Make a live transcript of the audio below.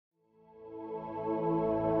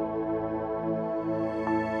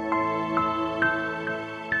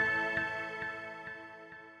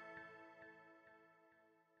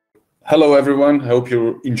Hello, everyone. I hope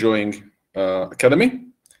you're enjoying Akademy.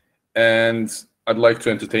 And I'd like to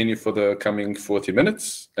entertain you for the coming 40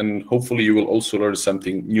 minutes. And hopefully you will also learn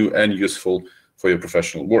something new and useful for your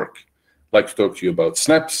professional work. I'd like to talk to you about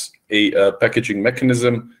snaps, a packaging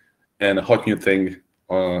mechanism, and a hot new thing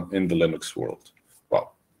in the Linux world.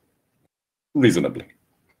 Well, reasonably.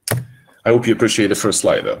 I hope you appreciate the first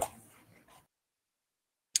slide, though.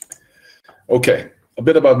 Okay, a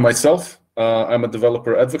bit about myself. I'm a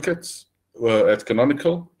developer advocate at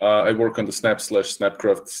Canonical. I work on the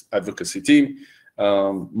Snap/Snapcraft advocacy team.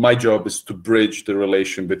 My job is to bridge the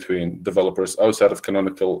relation between developers outside of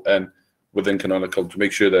Canonical and within Canonical to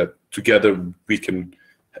make sure that together we can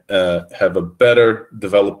have a better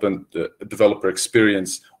developer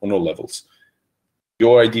experience on all levels.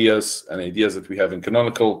 Your ideas and ideas that we have in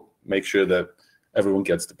Canonical make sure that everyone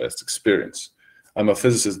gets the best experience. I'm a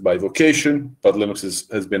physicist by vocation, but Linux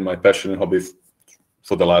has been my passion and hobby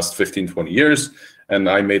for the last 15, 20 years, and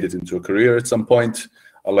I made it into a career at some point.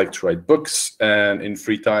 I like to write books, and in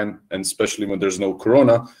free time, and especially when there's no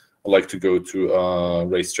corona, I like to go to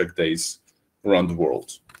racetrack days around the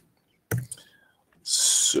world.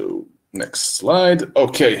 So, next slide.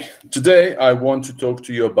 Okay, today I want to talk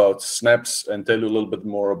to you about snaps and tell you a little bit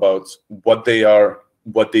more about what they are,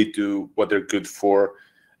 what they do, what they're good for,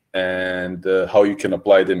 and how you can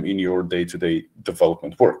apply them in your day-to-day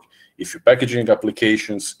development work. If you're packaging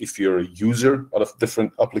applications, if you're a user of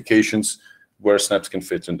different applications, where snaps can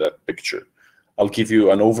fit in that picture. I'll give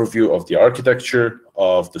you an overview of the architecture,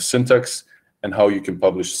 of the syntax, and how you can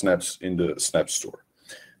publish snaps in the Snap Store.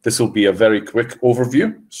 This will be a very quick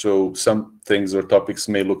overview, so some things or topics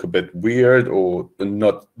may look a bit weird or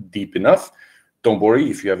not deep enough. Don't worry,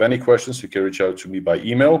 if you have any questions, you can reach out to me by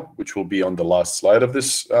email, which will be on the last slide of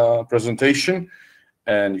this presentation,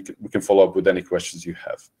 and we can follow up with any questions you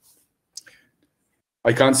have.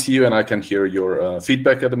 I can't see you and I can hear your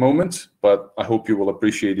feedback at the moment, but I hope you will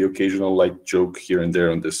appreciate the occasional light joke here and there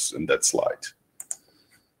on this and that slide.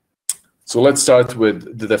 So let's start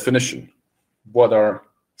with the definition. What are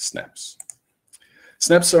snaps?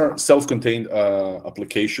 Snaps are self-contained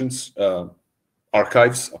applications,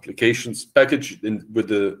 archives, applications packaged with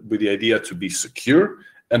the idea to be secure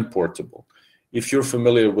and portable. If you're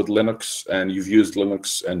familiar with Linux and you've used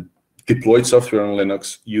Linux and deployed software on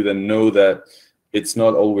Linux, you then know that it's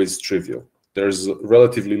not always trivial. There's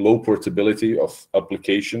relatively low portability of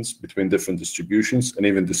applications between different distributions and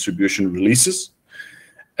even distribution releases.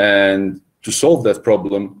 And to solve that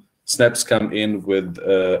problem, snaps come in with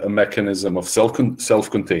a mechanism of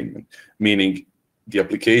self-containment, meaning the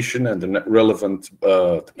application and the relevant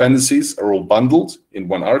dependencies are all bundled in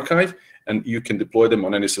one archive, and you can deploy them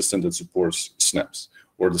on any system that supports snaps,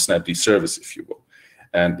 or the snapd service, if you will.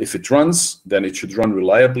 And if it runs, then it should run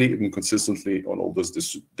reliably and consistently on all those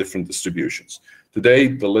different distributions. Today,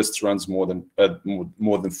 the list runs more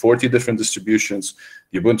than 40 different distributions: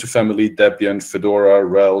 the Ubuntu family, Debian, Fedora,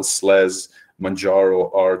 RHEL, SLES,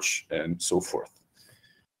 Manjaro, Arch, and so forth.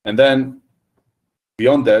 And then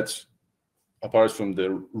beyond that, apart from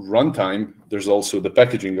the runtime, there's also the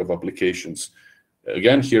packaging of applications.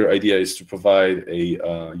 Again, here, idea is to provide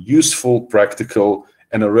a useful, practical,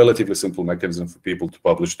 and a relatively simple mechanism for people to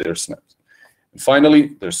publish their snaps. And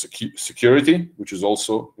finally, there's security, which is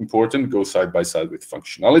also important, goes side by side with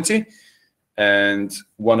functionality. And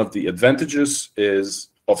one of the advantages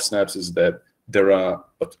of snaps is that there are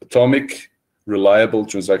atomic, reliable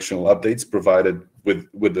transactional updates provided with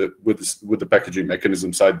the packaging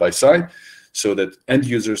mechanism side by side, so that end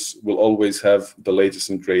users will always have the latest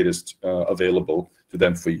and greatest available to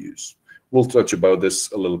them for use. We'll touch about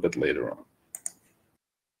this a little bit later on.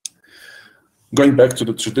 Going back to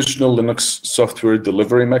the traditional Linux software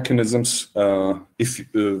delivery mechanisms,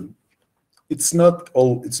 it's not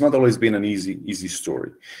always been an easy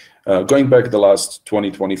story. Going back the last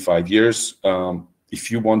 20, 25 years, if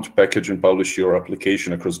you want to package and publish your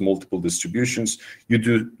application across multiple distributions, you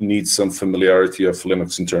do need some familiarity of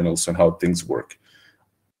Linux internals and how things work.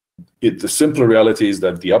 The simple reality is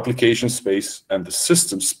that the application space and the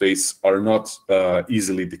system space are not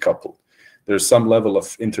easily decoupled. There's some level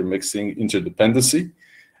of intermixing, interdependency,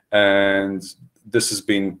 and this has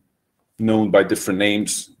been known by different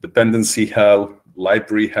names: dependency hell,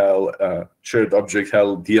 library hell, shared object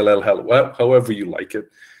hell, DLL hell, well, however you like it.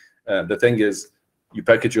 The thing is, you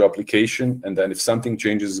package your application, and then if something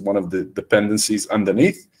changes one of the dependencies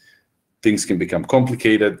underneath, things can become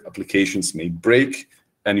complicated, applications may break,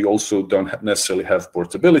 and you also don't necessarily have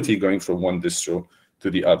portability going from one distro to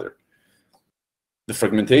the other. The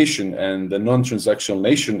fragmentation and the non-transactional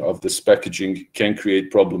nature of this packaging can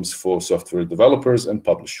create problems for software developers and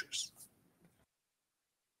publishers.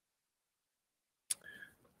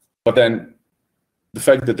 But then the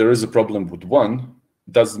fact that there is a problem with one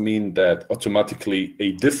doesn't mean that automatically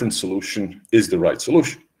a different solution is the right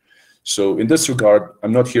solution. So in this regard,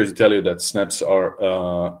 I'm not here to tell you that snaps are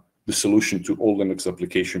the solution to all Linux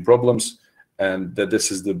application problems, and that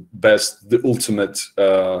this is the best, the ultimate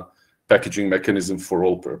packaging mechanism for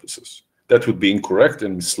all purposes. That would be incorrect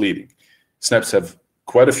and misleading. Snaps have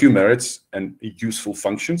quite a few merits and useful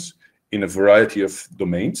functions in a variety of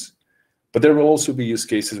domains, but there will also be use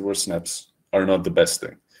cases where snaps are not the best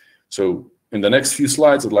thing. So in the next few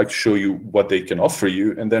slides, I'd like to show you what they can offer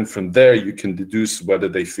you, and then from there you can deduce whether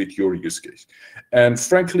they fit your use case. And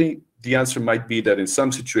frankly, the answer might be that in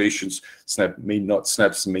some situations, snaps may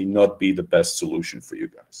not be the best solution for you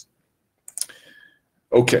guys.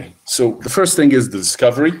 Okay, so the first thing is the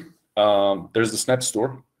discovery. There's the Snap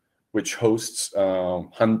Store, which hosts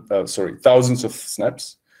thousands of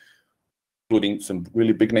snaps, including some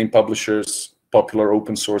really big name publishers, popular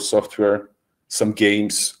open source software, some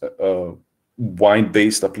games,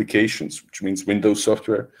 wine-based applications, which means Windows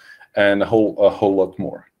software, and a whole lot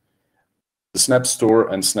more. The Snap Store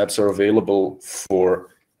and snaps are available for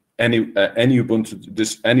any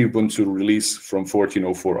Ubuntu release from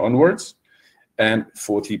 14.04 onwards, and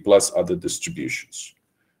 40 plus other distributions.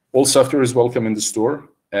 All software is welcome in the store,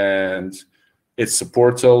 and it's a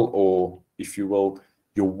portal, or if you will,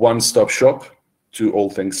 your one-stop shop to all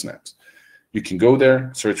things snaps. You can go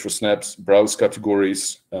there, search for snaps, browse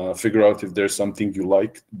categories, figure out if there's something you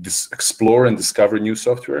like, explore and discover new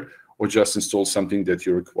software, or just install something that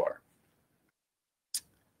you require.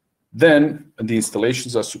 Then the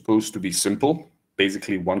installations are supposed to be simple,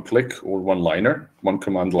 basically one click or one liner, one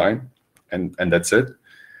command line, and that's it.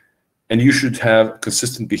 And you should have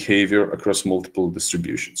consistent behavior across multiple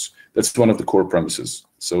distributions. That's one of the core premises.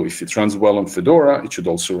 So if it runs well on Fedora, it should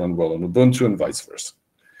also run well on Ubuntu and vice versa.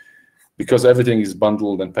 Because everything is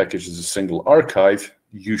bundled and packaged as a single archive,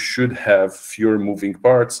 you should have fewer moving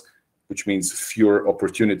parts, which means fewer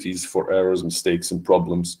opportunities for errors, mistakes, and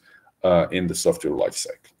problems in the software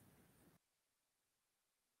lifecycle.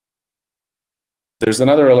 There's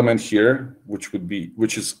another element here, which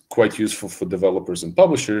is quite useful for developers and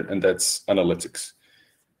publishers, and that's analytics.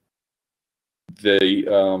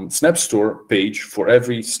 The Snap Store page for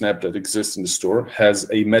every snap that exists in the store has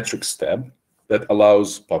a metrics tab that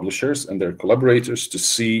allows publishers and their collaborators to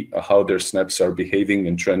see how their snaps are behaving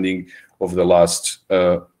and trending over the last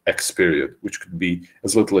X period, which could be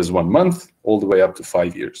as little as 1 month all the way up to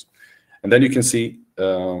 5 years. And then you can see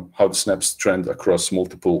how the snaps trend across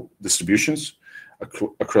multiple distributions,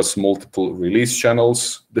 across multiple release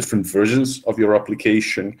channels, different versions of your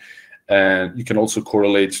application. And you can also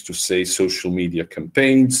correlate to, say, social media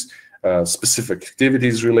campaigns, specific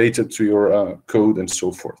activities related to your code, and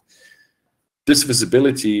so forth. This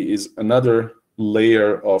visibility is another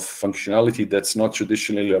layer of functionality that's not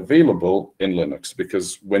traditionally available in Linux,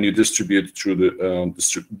 because when you distribute through the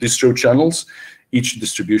distro channels, each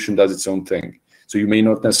distribution does its own thing. So you may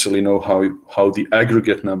not necessarily know how the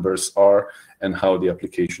aggregate numbers are and how the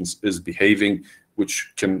applications is behaving,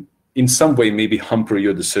 which can in some way maybe hamper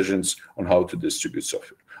your decisions on how to distribute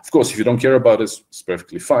software. Of course, if you don't care about it, it's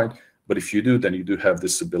perfectly fine. But if you do, then you do have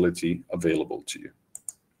this ability available to you.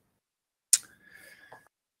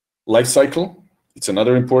 Lifecycle, it's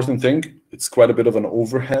another important thing. It's quite a bit of an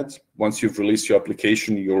overhead. Once you've released your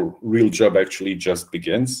application, your real job actually just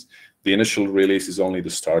begins. The initial release is only the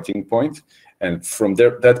starting point. And from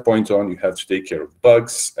that point on, you have to take care of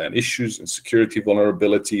bugs and issues and security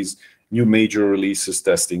vulnerabilities, new major releases,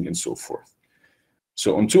 testing, and so forth.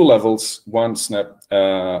 So on 2 levels, one, Snap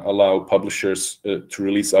allow publishers to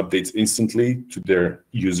release updates instantly to their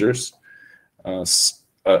users.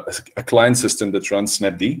 A client system that runs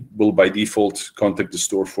Snapd will by default contact the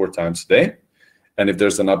store 4 times a day. And if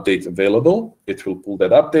there's an update available, it will pull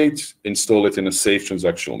that update, install it in a safe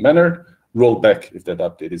transactional manner, roll back if that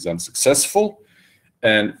update is unsuccessful,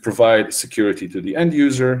 and provide security to the end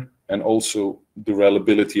user and also the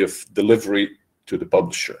reliability of delivery to the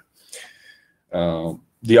publisher.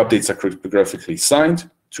 The updates are cryptographically signed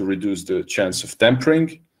to reduce the chance of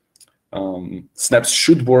tampering. Snaps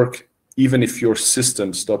should work even if your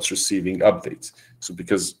system stops receiving updates. So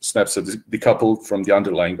because snaps are decoupled from the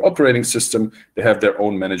underlying operating system, they have their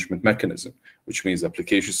own management mechanism, which means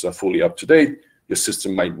applications are fully up to date. Your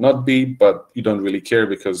system might not be, but you don't really care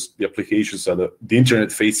because the applications are the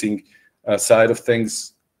internet-facing side of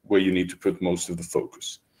things where you need to put most of the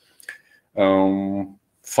focus.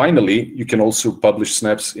 Finally, you can also publish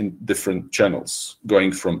snaps in different channels,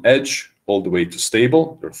 going from Edge all the way to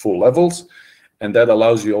stable. There are 4 levels. And that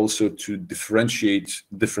allows you also to differentiate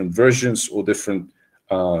different versions or different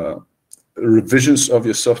revisions of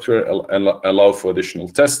your software, allow for additional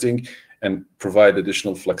testing, and provide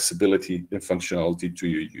additional flexibility and functionality to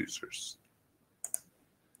your users.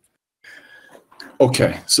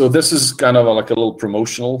 Okay, so this is kind of like a little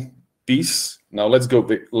promotional piece. Now let's go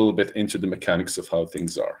a little bit into the mechanics of how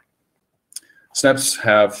things are. Snaps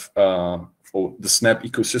have, or the Snap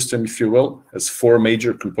ecosystem, if you will, has 4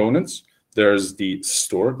 major components. There's the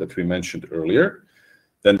store that we mentioned earlier.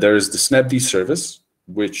 Then there is the Snapd service,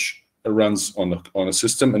 which runs on a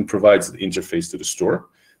system and provides the interface to the store.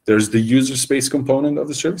 There's the user space component of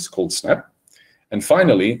the service called Snap. And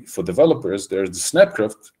finally, for developers, there's the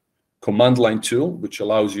Snapcraft command line tool, which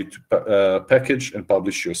allows you to package and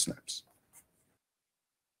publish your snaps.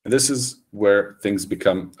 And this is where things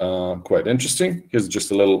become quite interesting. Here's just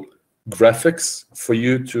a little graphics for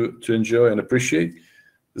you to enjoy and appreciate.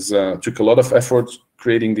 This took a lot of effort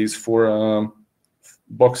creating these 4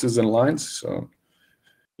 boxes and lines. So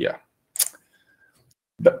yeah.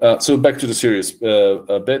 So back to the serious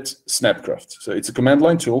bit, Snapcraft. So it's a command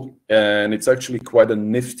line tool, and it's actually quite a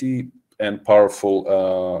nifty and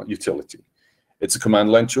powerful utility. It's a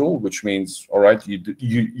command line tool, which means, all right,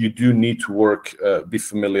 you do need to work, be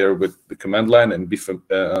familiar with the command line and be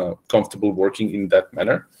comfortable working in that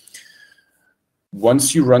manner.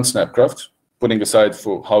 Once you run Snapcraft, putting aside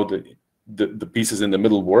for how the pieces in the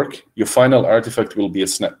middle work, your final artifact will be a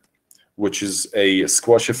snap, which is a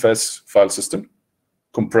squashfs file system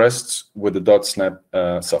compressed with the .snap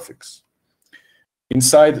suffix.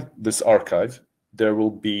 Inside this archive, there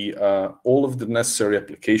will be all of the necessary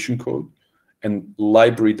application code and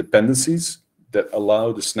library dependencies that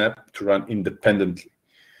allow the snap to run independently,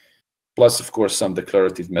 plus, of course, some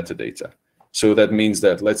declarative metadata. So that means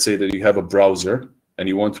that, let's say that you have a browser and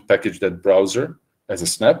you want to package that browser as a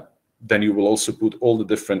snap, then you will also put all the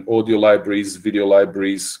different audio libraries, video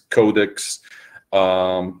libraries, codecs,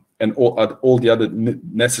 and all the other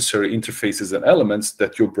necessary interfaces and elements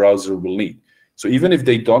that your browser will need. So even if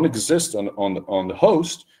they don't exist on the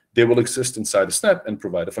host, they will exist inside a snap and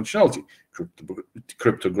provide a functionality,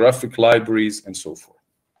 cryptographic libraries, and so forth.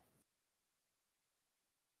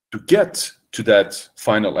 To get to that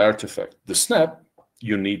final artifact, the snap,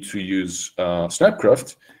 you need to use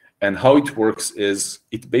Snapcraft. And how it works is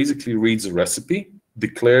it basically reads a recipe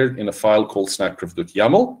declared in a file called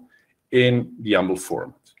snapcraft.yaml in the YAML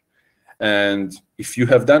format. And if you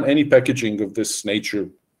have done any packaging of this nature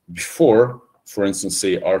before, for instance,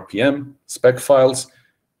 say RPM, spec files,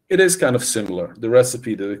 it is kind of similar. The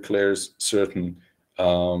recipe that declares certain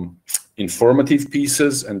informative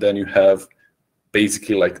pieces, and then you have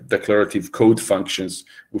basically like declarative code functions,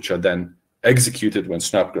 which are then executed when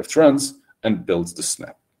Snapcraft runs and builds the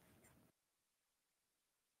snap.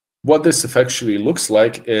 What this actually looks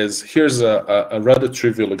like is, here's a rather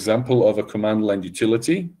trivial example of a command line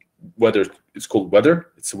utility. Weather, it's called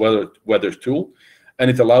weather. It's a weather tool, and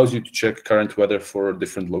it allows you to check current weather for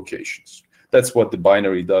different locations. That's what the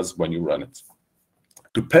binary does when you run it.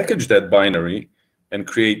 To package that binary and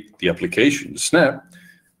create the application, the snap,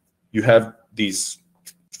 you have these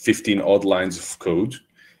 15 odd lines of code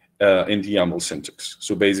in the YAML syntax.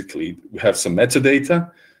 So basically, we have some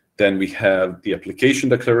metadata, then we have the application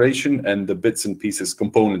declaration and the bits and pieces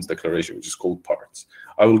components declaration, which is called parts.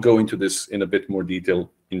 I will go into this in a bit more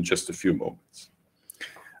detail in just a few moments.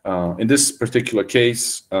 In this particular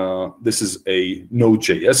case, this is a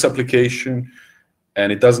Node.js application,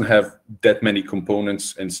 and it doesn't have that many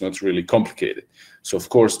components, and it's not really complicated. So of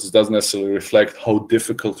course, this doesn't necessarily reflect how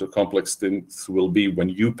difficult or complex things will be when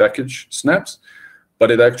you package snaps,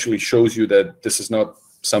 but it actually shows you that this is not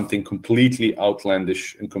something completely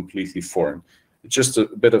outlandish and completely foreign. It's just a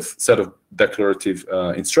bit of set of declarative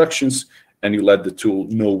instructions, and you let the tool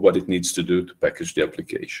know what it needs to do to package the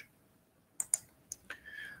application.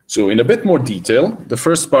 So in a bit more detail, the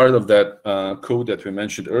first part of that code that we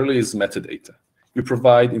mentioned earlier is metadata. You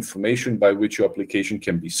provide information by which your application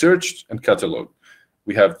can be searched and cataloged.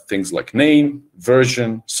 We have things like name,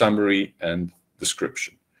 version, summary, and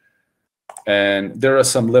description. And there are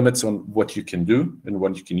some limits on what you can do and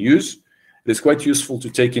what you can use. It is quite useful to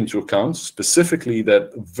take into account specifically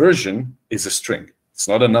that version is a string. It's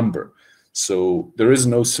not a number. So there is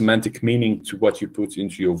no semantic meaning to what you put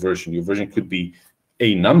into your version. Your version could be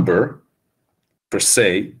a number per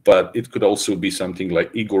se, but it could also be something like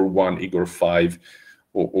Igor 1, Igor 5,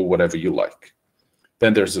 or whatever you like.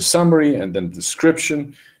 Then there's a summary and then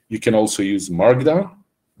description. You can also use Markdown,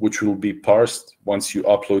 which will be parsed once you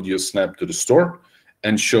upload your snap to the store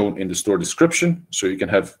and shown in the store description. So you can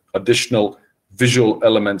have additional visual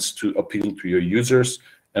elements to appeal to your users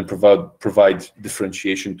and provide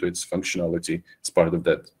differentiation to its functionality as part of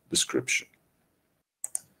that description.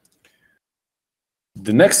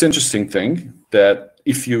 The next interesting thing that,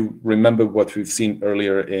 if you remember what we've seen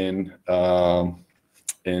earlier in that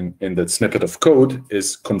snippet of code,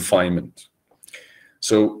 is confinement.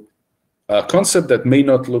 So a concept that may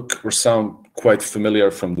not look or sound quite familiar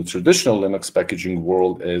from the traditional Linux packaging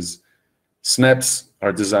world is snaps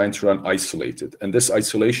are designed to run isolated. And this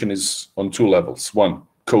isolation is on two levels. One,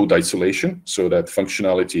 code isolation, so that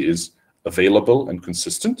functionality is available and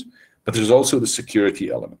consistent, but there's also the security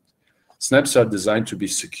element. Snaps are designed to be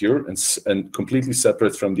secure and completely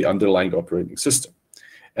separate from the underlying operating system.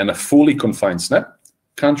 And a fully confined snap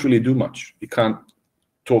can't really do much. It can't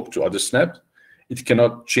talk to other snaps. It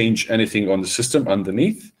cannot change anything on the system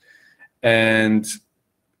underneath. And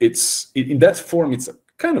in that form, it's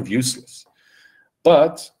kind of useless.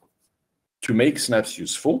 But to make snaps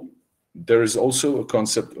useful, there is also a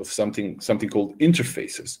concept of something called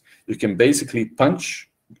interfaces. You can basically punch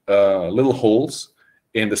little holes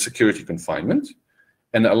in the security confinement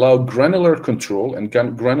and allow granular control and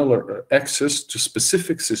granular access to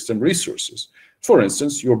specific system resources. For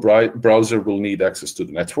instance, your browser will need access to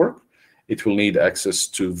the network. It will need access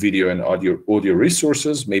to video and audio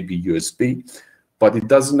resources, maybe USB, but it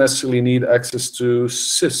doesn't necessarily need access to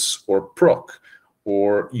sys or proc,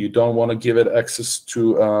 or you don't want to give it access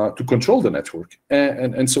to control the network,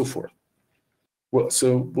 and so forth. Well,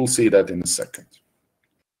 so we'll see that in a second.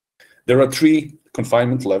 There are three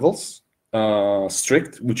confinement levels: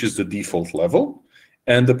 strict, which is the default level,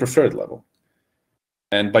 and the preferred level.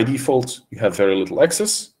 And by default, you have very little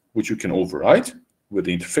access, which you can override with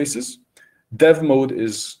the interfaces. Dev mode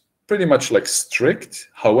is pretty much like strict.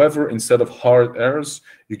 However, instead of hard errors,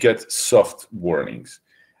 you get soft warnings.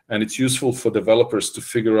 And it's useful for developers to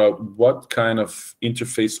figure out what kind of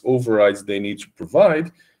interface overrides they need to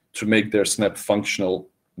provide to make their snap functional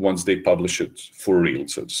once they publish it for real,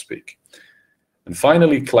 so to speak. And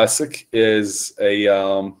finally, classic is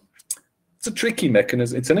it's a tricky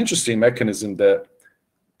mechanism. It's an interesting mechanism that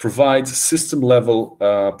provides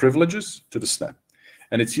system-level privileges to the snap.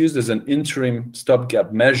 And it's used as an interim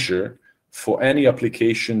stopgap measure for any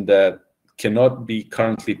application that cannot be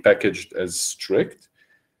currently packaged as strict,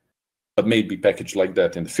 but may be packaged like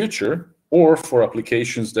that in the future, or for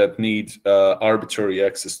applications that need arbitrary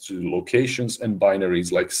access to locations and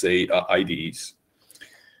binaries, like, say, IDEs.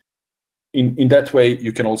 In that way,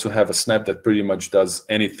 you can also have a snap that pretty much does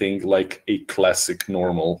anything like a classic,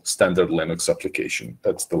 normal, standard Linux application.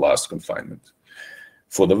 That's the last confinement.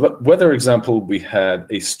 For the weather example, we had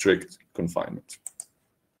a strict confinement.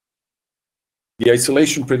 The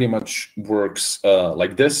isolation pretty much works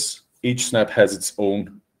like this. Each snap has its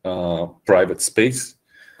own private space.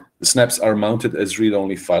 The snaps are mounted as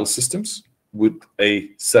read-only file systems with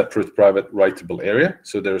a separate private writable area,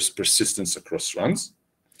 so there's persistence across runs.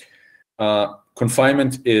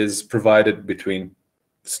 Confinement is provided between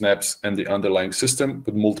snaps and the underlying system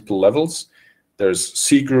with multiple levels. There's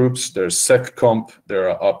C groups, there's seccomp, there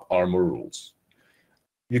are up armor rules.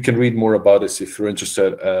 You can read more about this if you're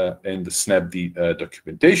interested in the snapd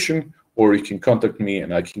documentation, or you can contact me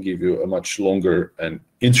and I can give you a much longer and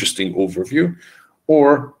interesting overview.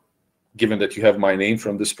 Or, given that you have my name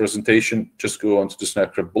from this presentation, just go onto the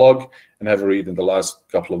Snapcraft blog and have a read in the last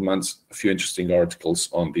couple of months, a few interesting articles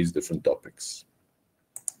on these different topics.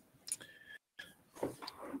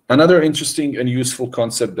 Another interesting and useful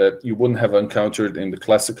concept that you wouldn't have encountered in the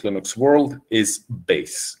classic Linux world is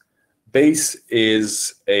base. Base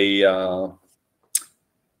is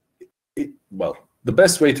well, the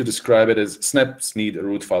best way to describe it is snaps need a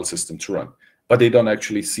root file system to run, but they don't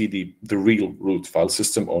actually see the real root file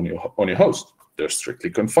system on your host. They're strictly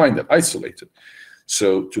confined and isolated.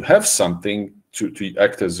 So to have something to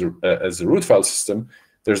act as a root file system,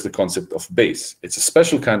 there's the concept of base. It's a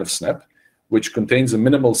special kind of snap which contains a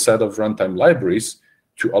minimal set of runtime libraries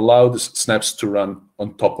to allow the snaps to run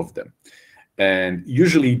on top of them. And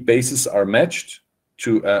usually bases are matched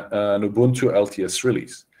to an Ubuntu LTS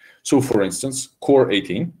release. So for instance, Core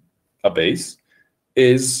 18, a base,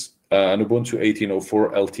 is an Ubuntu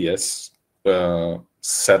 18.04 LTS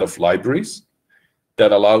set of libraries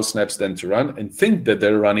that allows snaps then to run and think that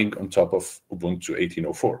they're running on top of Ubuntu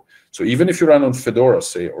 18.04. So even if you run on Fedora,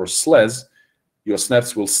 say, or SLES, your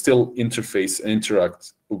snaps will still interface and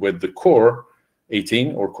interact with the Core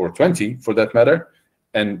 18 or Core 20, for that matter,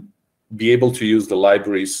 and be able to use the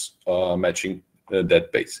libraries matching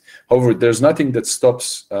that base. However, there's nothing that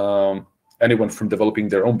stops anyone from developing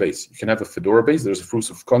their own base. You can have a Fedora base. There's a proof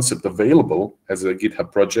of concept available as a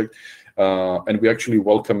GitHub project, and we actually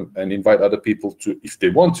welcome and invite other people to, if they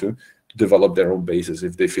want to develop their own bases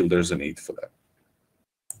if they feel there's a need for that.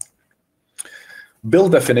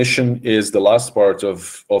 Build definition is the last part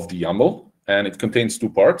of the YAML. and it contains two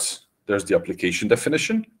parts. There's the application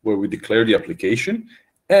definition, where we declare the application,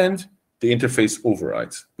 and the interface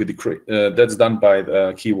overrides. That's done by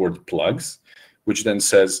the keyword plugs, which then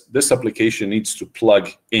says this application needs to plug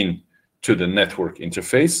in to the network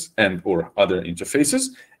interface and or other interfaces,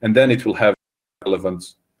 and then it will have relevant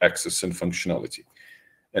access and functionality.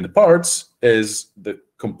 And the parts is the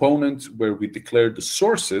component where we declare the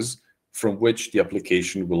sources from which the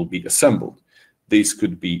application will be assembled. These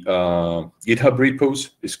could be GitHub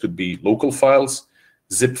repos, this could be local files,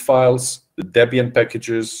 zip files, the Debian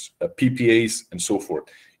packages, PPAs, and so forth.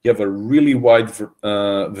 You have a really wide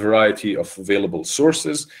variety of available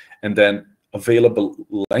sources, and then available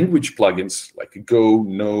language plugins like Go,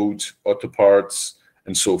 Node, Autoparts,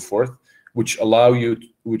 and so forth, which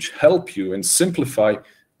help you and simplify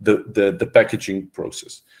the packaging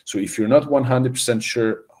process. So if you're not 100%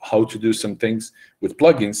 sure how to do some things with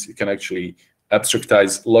plugins, you can actually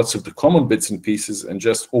abstractize lots of the common bits and pieces and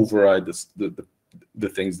just override the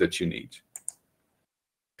things that you need.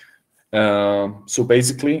 So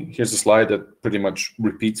basically, here's a slide that pretty much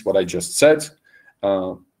repeats what I just said.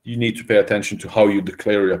 You need to pay attention to how you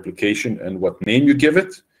declare your application and what name you give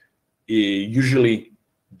it. Usually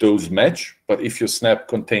those match, but if your snap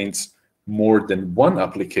contains more than one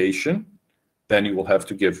application, then you will have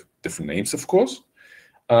to give different names, of course.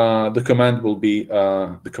 The command will be,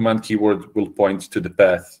 the command keyword will point to the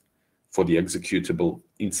path for the executable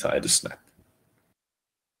inside the snap.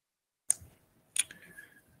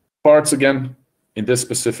 Parts, again, in this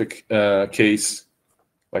specific case,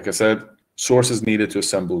 like I said, sources needed to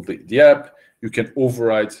assemble the app. You can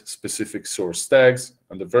override specific source tags.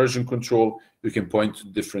 Under version control, you can point to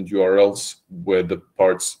different URLs where the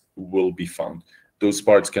parts will be found. Those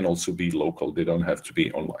parts can also be local. They don't have to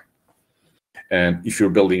be online. And if you're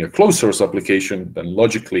building a closed source application, then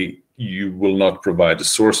logically, you will not provide the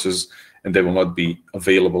sources, and they will not be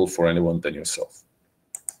available for anyone than yourself.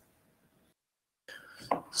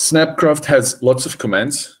 Snapcraft has lots of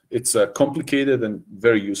commands. It's a complicated and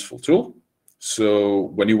very useful tool.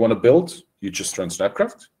 So when you want to build, you just run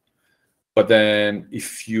Snapcraft. But then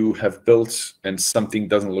if you have built and something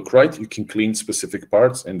doesn't look right, you can clean specific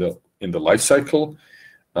parts in the life cycle.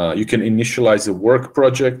 You can initialize a work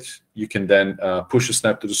project. You can then push a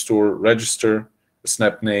snap to the store, register a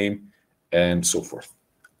snap name, and so forth.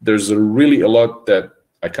 There's really a lot that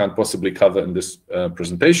I can't possibly cover in this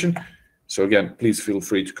presentation. So again, please feel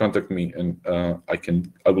free to contact me, and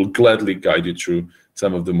I will gladly guide you through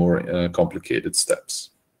some of the more complicated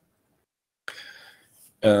steps.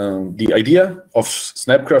 The idea of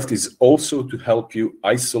Snapcraft is also to help you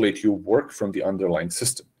isolate your work from the underlying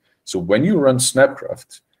system. So when you run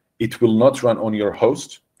Snapcraft, it will not run on your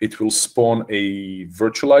host. It will spawn a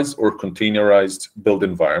virtualized or containerized build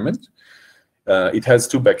environment. It has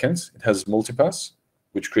two backends. It has multipass,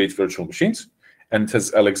 which creates virtual machines, and it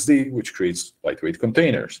has LXD, which creates lightweight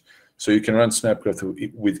containers. So you can run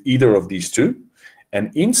Snapcraft with either of these two.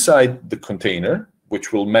 And inside the container,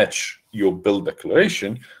 which will match your build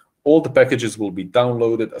declaration, all the packages will be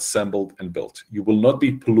downloaded, assembled, and built. You will not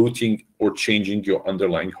be polluting or changing your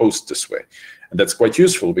underlying host this way. And that's quite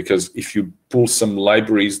useful, because if you pull some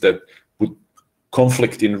libraries that would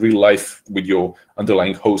conflict in real life with your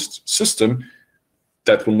underlying host system,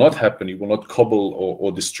 that will not happen. You will not cobble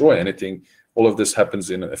or destroy anything. All of this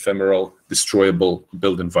happens in an ephemeral, destroyable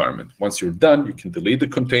build environment. Once you're done, you can delete the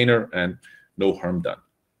container and no harm done.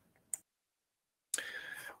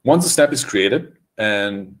 Once the snap is created,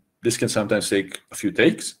 and this can sometimes take a few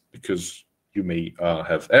takes because you may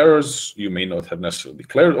have errors, you may not have necessarily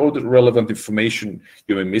declared all the relevant information,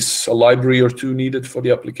 you may miss a library or two needed for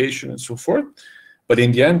the application and so forth. But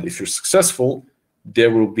in the end, if you're successful,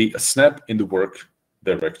 there will be a snap in the work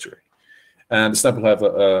directory. And the snap will have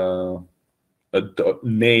a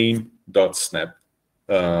name.snap,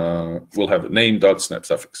 will have a name.snap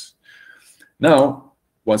suffix. Now,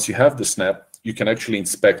 once you have the snap, you can actually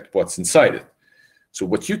inspect what's inside it. So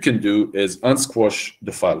what you can do is unsquash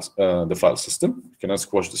the file system. You can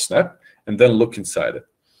unsquash the snap and then look inside it.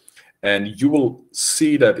 And you will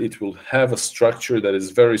see that it will have a structure that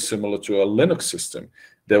is very similar to a Linux system.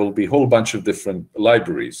 There will be a whole bunch of different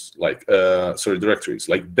libraries, like directories,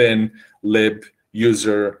 like bin, lib,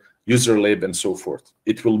 user, userlib, and so forth.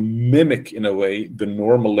 It will mimic, in a way, the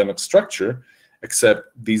normal Linux structure, except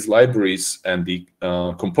these libraries and the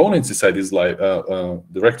components inside these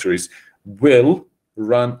directories will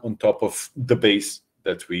run on top of the base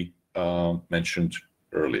that we mentioned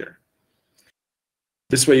earlier.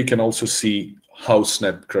 This way you can also see how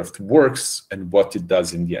Snapcraft works and what it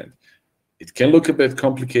does in the end. It can look a bit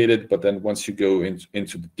complicated, but then once you go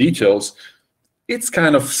into the details, it's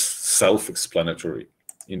kind of self-explanatory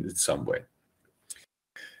in some way.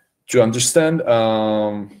 To understand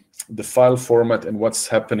the file format and what's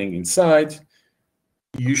happening inside,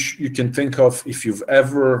 you can think of if you've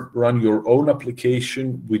ever run your own application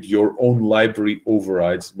with your own library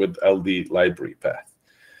overrides with LD library path.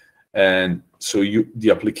 And so the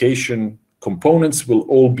application components will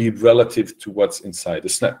all be relative to what's inside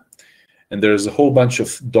the snap. And there's a whole bunch of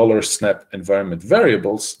 $snap environment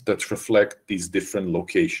variables that reflect these different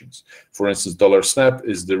locations. For instance, $snap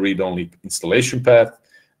is the read-only installation path.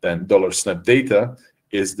 Then $snap data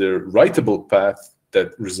is the writable path that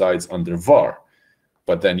resides under var.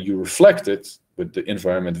 But then you reflect it with the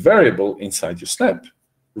environment variable inside your snap,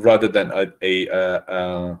 rather than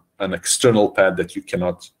an external path that you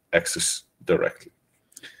cannot access directly.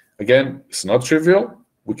 Again, it's not trivial.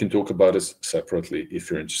 We can talk about this separately if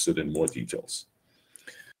you're interested in more details.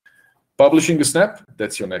 Publishing a snap,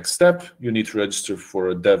 that's your next step. You need to register for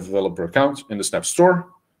a developer account in the Snap Store.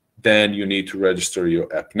 Then you need to register your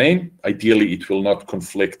app name. Ideally, it will not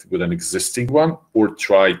conflict with an existing one or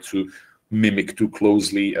try to mimic too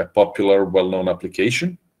closely a popular, well-known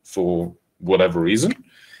application for whatever reason.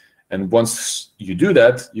 And once you do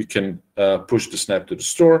that, you can push the snap to the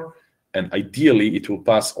store, and ideally it will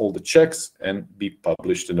pass all the checks and be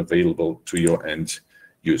published and available to your end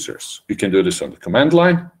users. You can do this on the command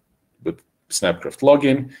line with Snapcraft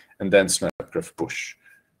login and then Snapcraft push.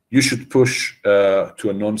 You should push to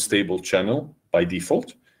a non-stable channel by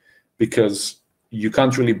default, because you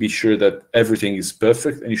can't really be sure that everything is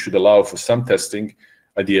perfect, and you should allow for some testing,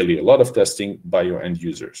 ideally a lot of testing, by your end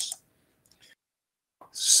users.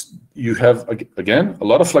 You have, again, a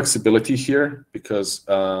lot of flexibility here, because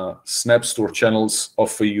Snap Store channels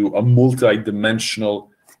offer you a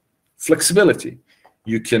multi-dimensional flexibility.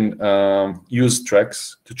 You can use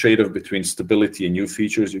tracks to trade off between stability and new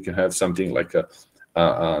features. You can have something like a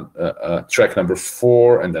track number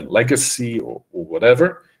 4 and then legacy or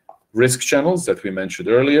whatever. Risk channels that we mentioned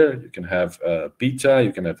earlier, you can have beta,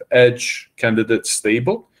 you can have edge, candidate,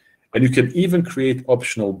 stable, and you can even create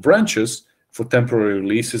optional branches for temporary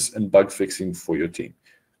releases and bug fixing for your team.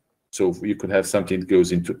 So you could have something that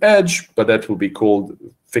goes into edge, but that will be called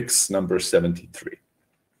fix number 73.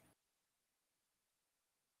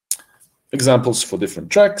 Examples for different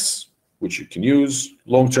tracks, which you can use,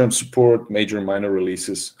 long-term support, major and minor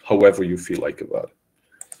releases, however you feel like about it.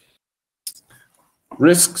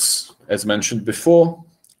 Risks, as mentioned before,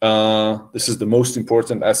 this is the most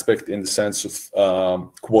important aspect in the sense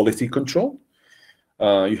of quality control.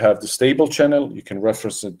 You have the stable channel. You can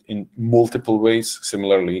reference it in multiple ways.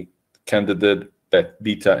 Similarly, candidate,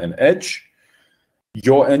 beta, and edge.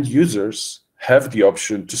 Your end users have the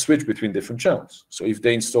option to switch between different channels. So if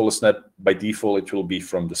they install a snap, by default, it will be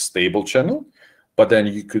from the stable channel. But then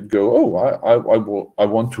you could go, oh, I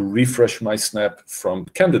want to refresh my snap from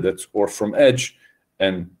candidate or from edge,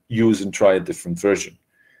 and use and try a different version.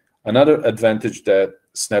 Another advantage that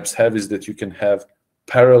snaps have is that you can have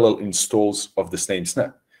parallel installs of the same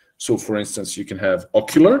snap. So for instance, you can have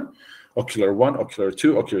Ocular, Ocular 1, Ocular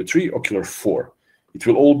 2, Ocular 3, Ocular 4. It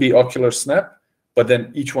will all be Ocular snap, but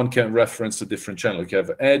then each one can reference a different channel. You can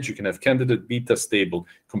have edge, you can have candidate, beta, stable.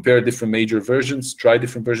 Compare different major versions, try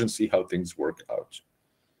different versions, see how things work out.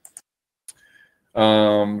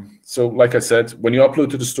 So like I said, when you upload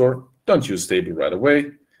to the store, don't use stable right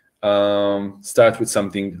away. Start with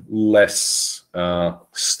something less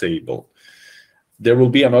stable. There will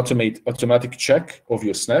be an automatic check of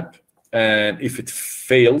your snap, and if it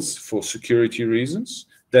fails for security reasons,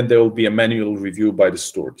 then there will be a manual review by the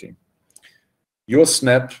store team. Your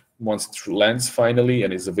snap, once it lands finally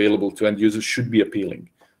and is available to end users, should be appealing.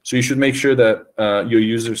 So you should make sure that your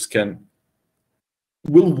users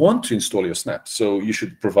will want to install your snap. So you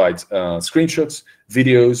should provide screenshots,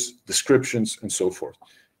 videos, descriptions, and so forth.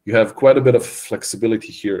 You have quite a bit of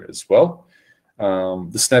flexibility here as well.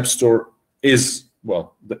 The Snap Store is,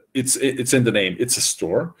 well, it's in the name. It's a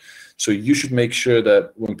store. So you should make sure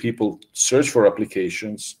that when people search for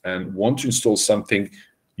applications and want to install something,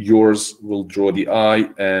 yours will draw the eye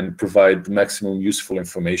and provide the maximum useful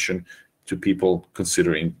information to people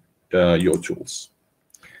considering your tools.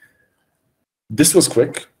 This was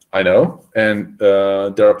quick, I know, and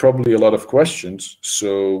there are probably a lot of questions,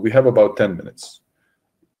 so we have about 10 minutes.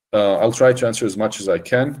 I'll try to answer as much as I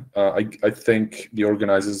can. I think the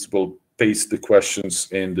organizers will paste the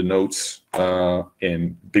questions in the notes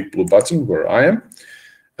in Big Blue Button where I am,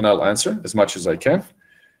 and I'll answer as much as I can.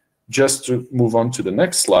 Just to move on to the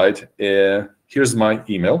next slide, here's my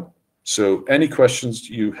email. So any questions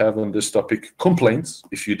you have on this topic, complaints,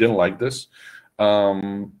 if you didn't like this,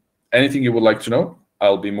 anything you would like to know,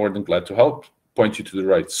 I'll be more than glad to help. point you to the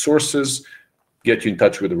right sources, get you in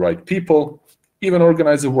touch with the right people, even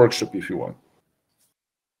organize a workshop if you want.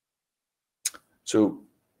 So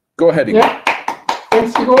go ahead, Igor. Yeah,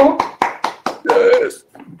 thanks, Igor. Yes,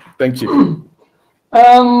 thank you.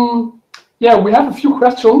 Yeah, we have a few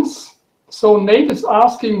questions. So Nate is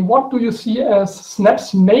asking, what do you see as Snap's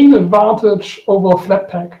main advantage over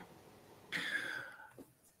Flatpak?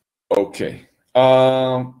 Okay.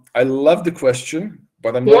 I love the question,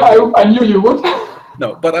 but I'm not. Yeah, I knew you would. No,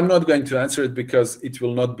 but I'm not going to answer it because it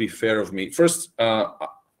will not be fair of me. First,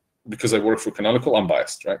 because I work for Canonical, I'm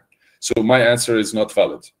biased, right? So my answer is not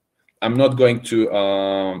valid. I'm not going to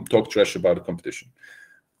talk trash about the competition.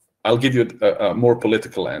 I'll give you a more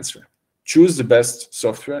political answer. Choose the best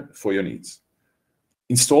software for your needs.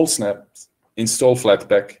 Install Snap, install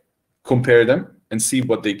Flatpak, compare them, and see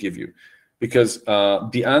what they give you. Because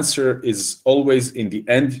the answer is always in the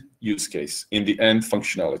end use case, in the end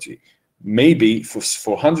functionality. Maybe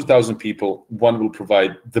for 100,000 people, one will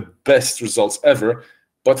provide the best results ever,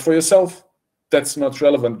 but for yourself, that's not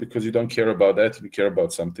relevant because you don't care about that, you care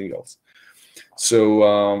about something else. So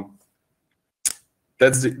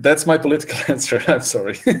that's my political answer. I'm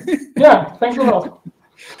sorry. Yeah, thanks a lot.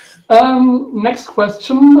 Next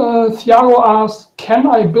question. Thiago asks, can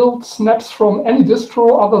I build snaps from any distro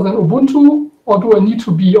other than Ubuntu, or do I need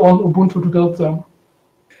to be on Ubuntu to build them?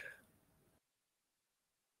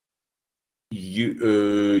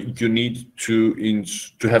 You need to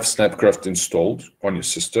have Snapcraft installed on your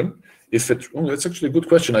system. That's actually a good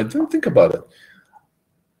question. I didn't think about it.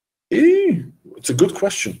 It's a good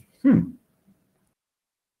question. I'm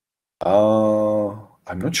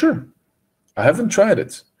not sure. I haven't tried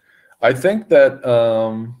it. I think that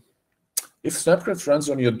if Snapcraft runs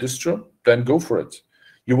on your distro, then go for it.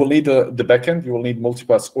 You will need the backend, you will need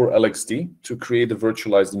Multipass or LXD to create a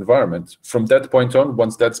virtualized environment. From that point on,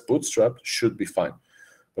 once that's bootstrapped, should be fine.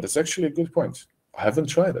 But it's actually a good point. I haven't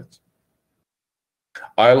tried it.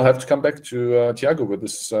 I'll have to come back to Thiago with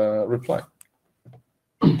this reply.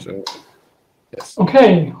 So, yes.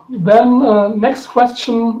 Okay, then next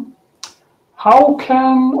question. How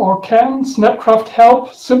can Snapcraft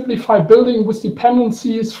help simplify building with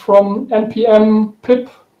dependencies from NPM, pip,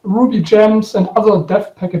 Ruby gems, and other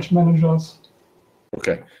dev package managers?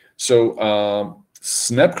 Okay, so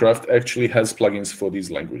Snapcraft actually has plugins for these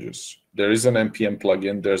languages. There is an NPM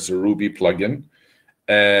plugin, there's a Ruby plugin,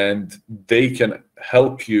 and they can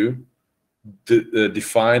help you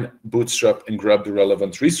define, bootstrap, and grab the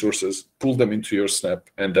relevant resources, pull them into your Snap,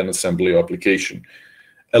 and then assemble your application.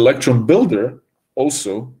 Electron Builder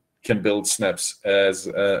also can build snaps as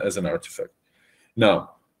an artifact.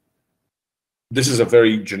 Now, this is a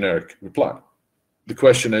very generic reply. The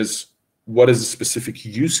question is, what is the specific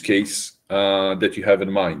use case that you have in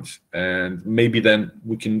mind? And maybe then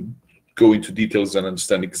we can go into details and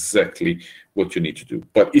understand exactly what you need to do.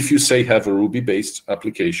 But if you say have a Ruby-based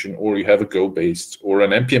application, or you have a Go-based or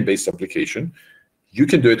an NPM-based application, you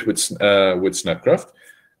can do it with Snapcraft.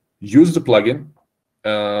 Use the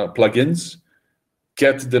plugins,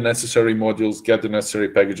 get the necessary modules, get the necessary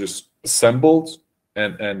packages assembled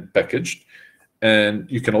and packaged. And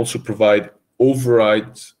you can also provide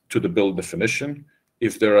overrides to the build definition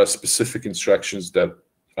if there are specific instructions that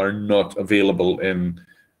are not available in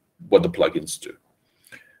what the plugins do.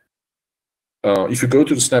 If you go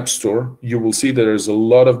to the Snap store, you will see there's a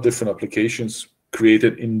lot of different applications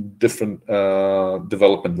created in different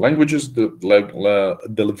development languages, the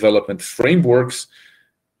development frameworks,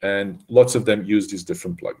 and lots of them use these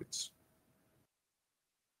different plugins.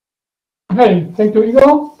 Okay, thank you,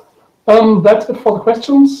 Igor. That's it for the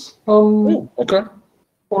questions. Okay.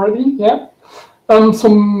 Already, yeah. So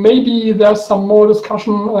maybe there's some more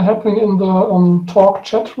discussion happening in the talk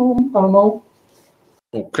chat room. I don't know.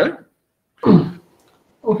 Okay.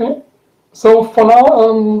 Okay. So for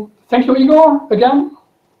now, thank you, Igor, again.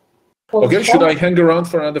 Okay, should I hang around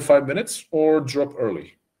for another 5 minutes or drop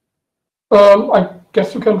early? I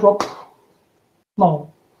guess you can drop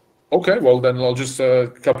now. Okay, well then I'll just a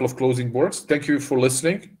couple of closing words. Thank you for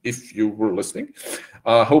listening, if you were listening.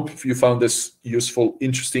 Hope you found this useful,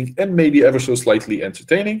 interesting, and maybe ever so slightly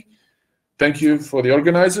entertaining. Thank you for the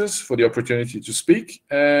organizers, for the opportunity to speak,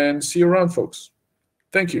 and see you around, folks.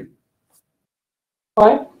 Thank you.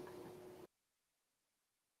 Bye.